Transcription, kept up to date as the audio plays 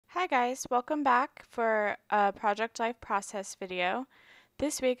Hi guys, welcome back for a Project Life Process video.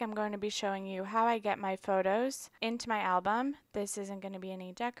 This week I'm going to be showing you how I get my photos into my album. This isn't going to be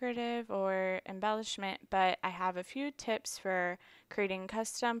any decorative or embellishment, but I have a few tips for creating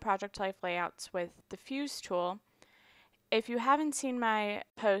custom Project Life layouts with the Fuse tool. If you haven't seen my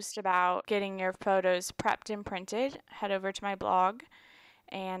post about getting your photos prepped and printed, head over to my blog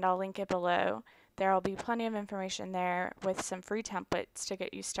and I'll link it below. There will be plenty of information there with some free templates to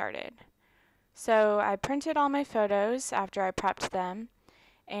get you started. So I printed all my photos after I prepped them,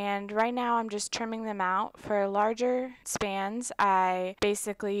 and right now I'm just trimming them out. For larger spans, I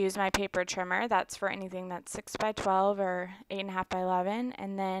basically use my paper trimmer. That's for anything that's 6 by 12 or 8.5 by 11.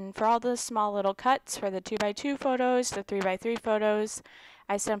 And then for all the small little cuts for the 2 by 2 photos, the 3 by 3 photos,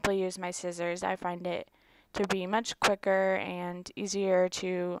 I simply use my scissors. I find it to be much quicker and easier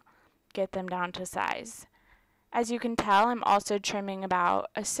to get them down to size. As you can tell, I'm also trimming about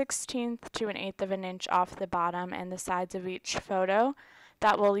a 1/16 to an 1/8 of an inch off the bottom and the sides of each photo.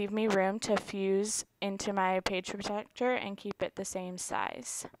 That will leave me room to fuse into my page protector and keep it the same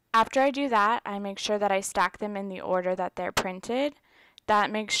size. After I do that, I make sure that I stack them in the order that they're printed.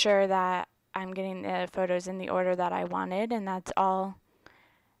 That makes sure that I'm getting the photos in the order that I wanted, and that's all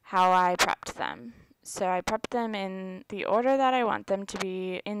how I prepped them. So I prepped them in the order that I want them to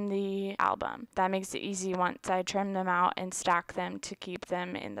be in the album. That makes it easy once I trim them out and stack them to keep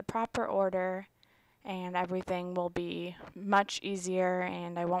them in the proper order, and everything will be much easier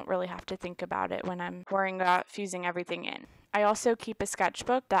and I won't really have to think about it when I'm worrying about fusing everything in. I also keep a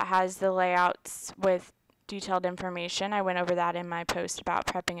sketchbook that has the layouts with detailed information. I went over that in my post about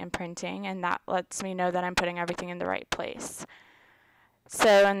prepping and printing, and that lets me know that I'm putting everything in the right place.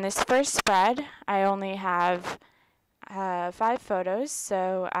 So in this first spread, I only have 5 photos,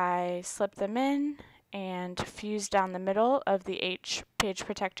 so I slipped them in and fused down the middle of the H page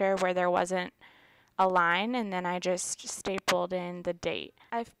protector where there wasn't a line, and then I just stapled in the date.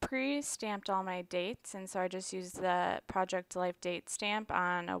 I've pre-stamped all my dates, and so I just used the Project Life date stamp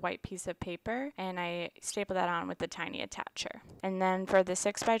on a white piece of paper, and I stapled that on with the tiny attacher. And then for the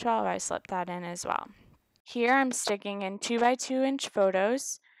 6 by 12, I slipped that in as well. Here I'm sticking in 2 by 2 inch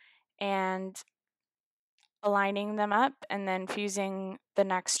photos and aligning them up and then fusing the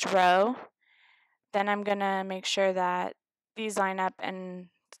next row. Then I'm going to make sure that these line up and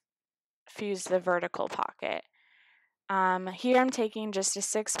fuse the vertical pocket. Here I'm taking just a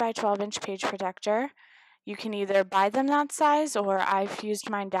 6 by 12 inch page protector. You can either buy them that size, or I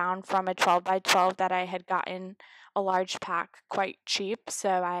fused mine down from a 12 by 12 that I had gotten a large pack quite cheap.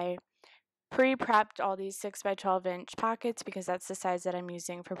 So I pre-prepped all these 6 by 12 inch pockets because that's the size that I'm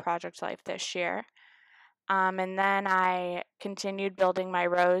using for Project Life this year. And then I continued building my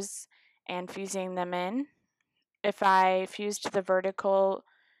rows and fusing them in. If I fused the vertical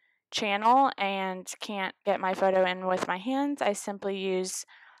channel and can't get my photo in with my hands, I simply use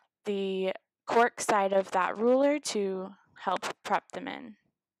the cork side of that ruler to help prep them in.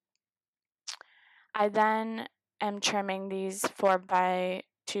 I then am trimming these 4 by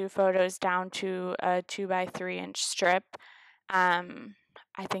 2 photos down to a 2 by 3 inch strip.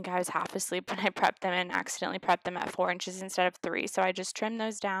 I think I was half asleep when I prepped them and accidentally prepped them at 4 inches instead of 3, so I just trimmed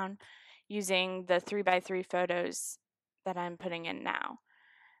those down using the 3 by 3 photos that I'm putting in now.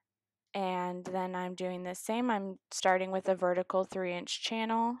 And then I'm doing the same. I'm starting with a vertical 3 inch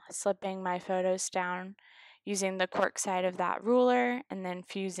channel, slipping my photos down using the cork side of that ruler, and then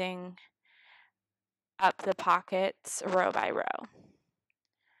fusing up the pockets row by row.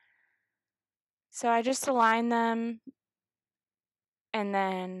 So I just align them and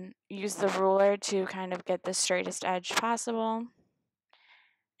then use the ruler to kind of get the straightest edge possible.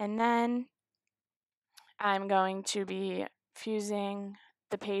 And then I'm going to be fusing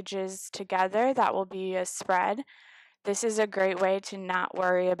the pages together. That will be a spread. This is a great way to not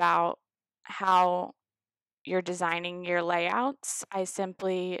worry about how you're designing your layouts. I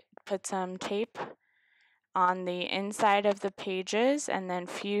simply put some tape on the inside of the pages and then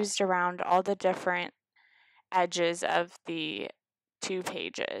fused around all the different edges of the 2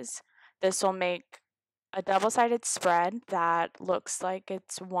 pages. This will make a double-sided spread that looks like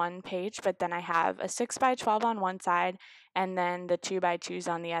it's one page, but then I have a 6 by 12 on one side and then the 2 by 2s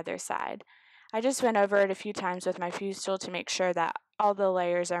on the other side. I just went over it a few times with my fuse tool to make sure that all the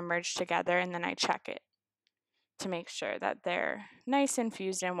layers are merged together, and then I check it to make sure that they're nice and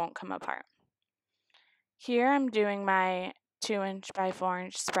fused and won't come apart. Here I'm doing my 2 inch by 4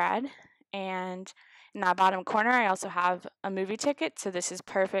 inch spread, and in that bottom corner I also have a movie ticket, so this is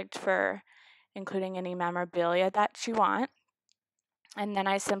perfect for including any memorabilia that you want. And then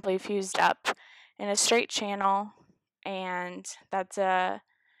I simply fused up in a straight channel, and that's a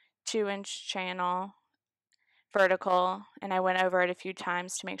 2-inch channel vertical, and I went over it a few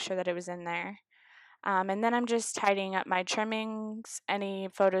times to make sure that it was in there. And then I'm just tidying up my trimmings, any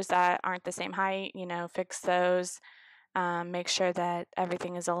photos that aren't the same height, fix those, make sure that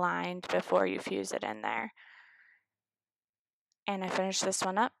everything is aligned before you fuse it in there. And I finished this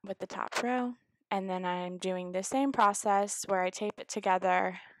one up with the top row, and then I'm doing the same process where I tape it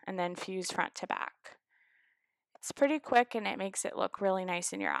together and then fuse front to back. It's pretty quick and it makes it look really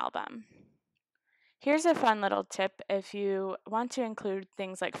nice in your album. Here's a fun little tip if you want to include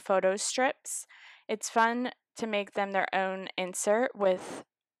things like photo strips. It's fun to make them their own insert with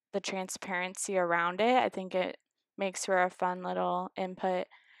the transparency around it. I think it makes for a fun little input.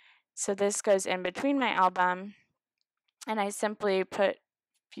 So this goes in between my album, and I simply put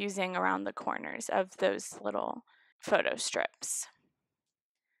fusing around the corners of those little photo strips.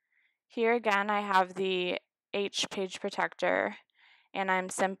 Here again, I have the H page protector, and I'm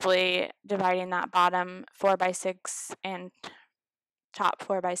simply dividing that bottom 4x6 and top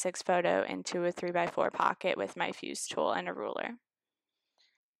 4x6 photo into a 3x4 pocket with my fuse tool and a ruler.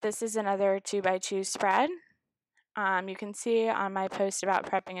 This is another 2x2 spread. You can see on my post about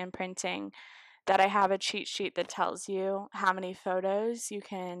prepping and printing that I have a cheat sheet that tells you how many photos you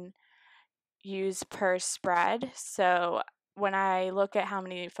can use per spread. So when I look at how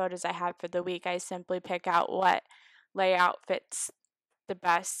many photos I have for the week, I simply pick out what layout fits the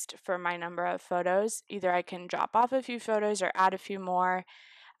best for my number of photos. Either I can drop off a few photos or add a few more,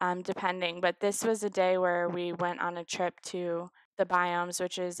 depending. But this was a day where we went on a trip to the Biomes,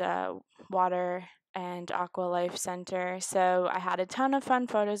 which is a water and aqua life center. So I had a ton of fun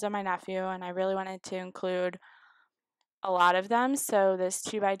photos of my nephew, and I really wanted to include a lot of them. So this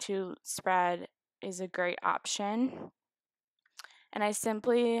 2x2 spread is a great option. And I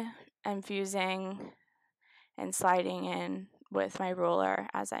simply am fusing and sliding in with my ruler,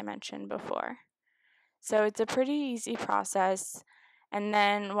 as I mentioned before. So it's a pretty easy process. And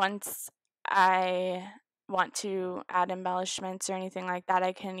then once I want to add embellishments or anything like that,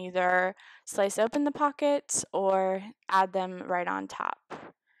 I can either slice open the pockets or add them right on top.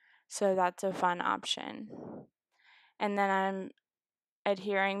 So that's a fun option. And then I'm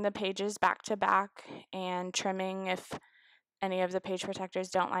adhering the pages back to back and trimming if any of the page protectors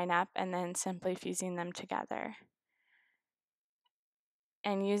don't line up, and then simply fusing them together.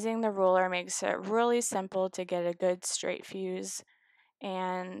 And using the ruler makes it really simple to get a good straight fuse,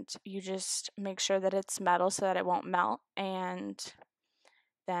 and you just make sure that it's metal so that it won't melt, and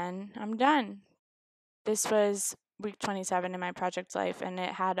then I'm done. This was week 27 in my project life, and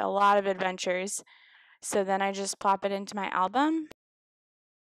it had a lot of adventures. So then I just plop it into my album,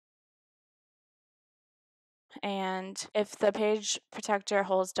 and if the page protector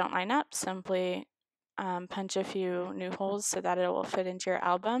holes don't line up, simply punch a few new holes so that it will fit into your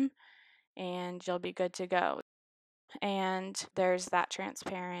album, and you'll be good to go. And there's that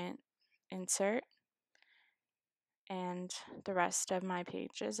transparent insert and the rest of my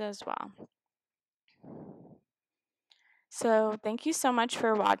pages as well. So thank you so much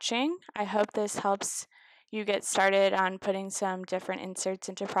for watching. I hope this helps you get started on putting some different inserts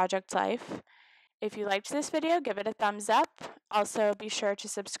into Project Life. If you liked this video, give it a thumbs up. Also, be sure to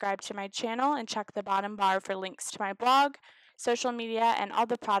subscribe to my channel and check the bottom bar for links to my blog, social media, and all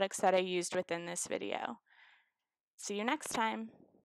the products that I used within this video. See you next time.